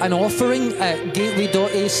an offering at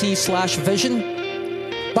gateway.ac/vision,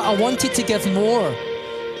 but I wanted to give more.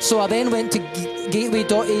 So I then went to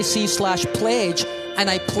gateway.ac/pledge, and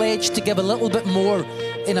I pledged to give a little bit more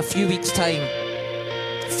in a few weeks' time.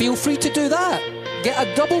 Feel free to do that. Get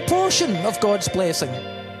a double portion of God's blessing.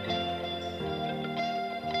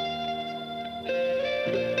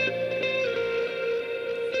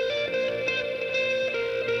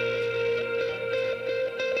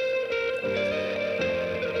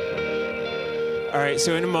 All right,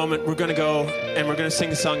 so in a moment, we're going to go and we're going to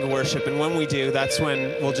sing a song of worship. And when we do, that's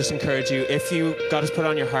when we'll just encourage you, if God has put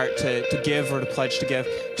on your heart to give or to pledge to give,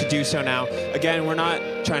 to do so now. Again, we're not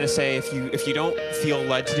trying to say if you don't feel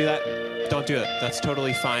led to do that, don't do it. That's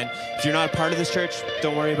totally fine. If you're not a part of this church,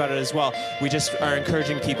 don't worry about it as well. We just are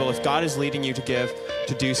encouraging people, if God is leading you to give,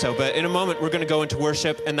 to do so. But in a moment, we're going to go into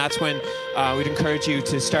worship, and that's when we'd encourage you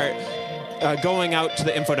to start going out to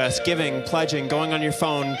the info desk, giving, pledging, going on your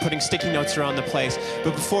phone, putting sticky notes around the place.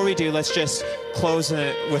 But before we do, let's just close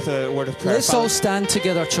with a word of prayer. Let's all stand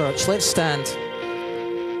together, church. Let's stand.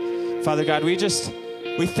 Father God, we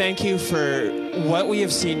thank you for what we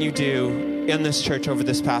have seen you do in this church over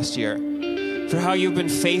this past year, for how you've been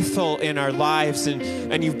faithful in our lives,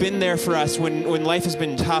 and you've been there for us when life has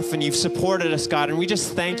been tough, and you've supported us, God. And we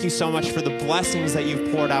just thank you so much for the blessings that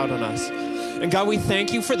you've poured out on us. And God, we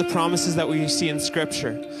thank you for the promises that we see in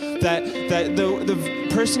Scripture, that the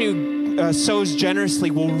person who sows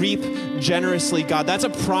generously will reap generously, God. That's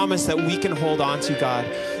a promise that we can hold on to, God.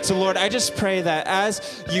 So, Lord, I just pray that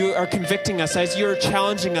as you are convicting us, as you're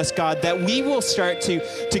challenging us, God, that we will start to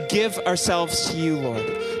give ourselves to you, Lord.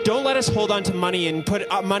 Don't let us hold on to money and put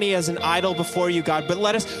money as an idol before you, God, but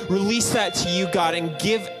let us release that to you, God, and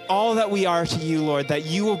give all that we are to you, Lord, that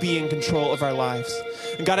you will be in control of our lives.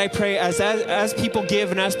 And God, I pray as people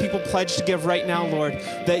give and as people pledge to give right now, Lord,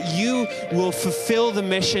 that you will fulfill the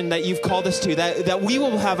mission that you've called us to, that we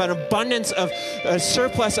will have an abundance of a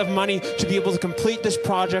surplus of money to be able to complete this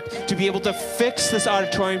project, to be able to fix this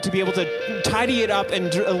auditorium, to be able to tidy it up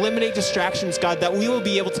and eliminate distractions, God, that we will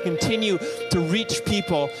be able to continue to reach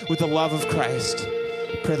people with the love of Christ.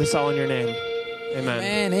 Pray this all in your name. Amen.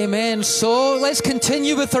 Amen, amen. So let's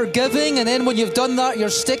continue with our giving, and then when you've done that, your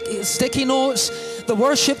sticky notes, the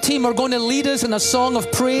worship team are going to lead us in a song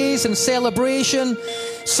of praise and celebration.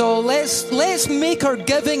 So let's make our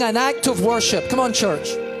giving an act of worship. Come on, church.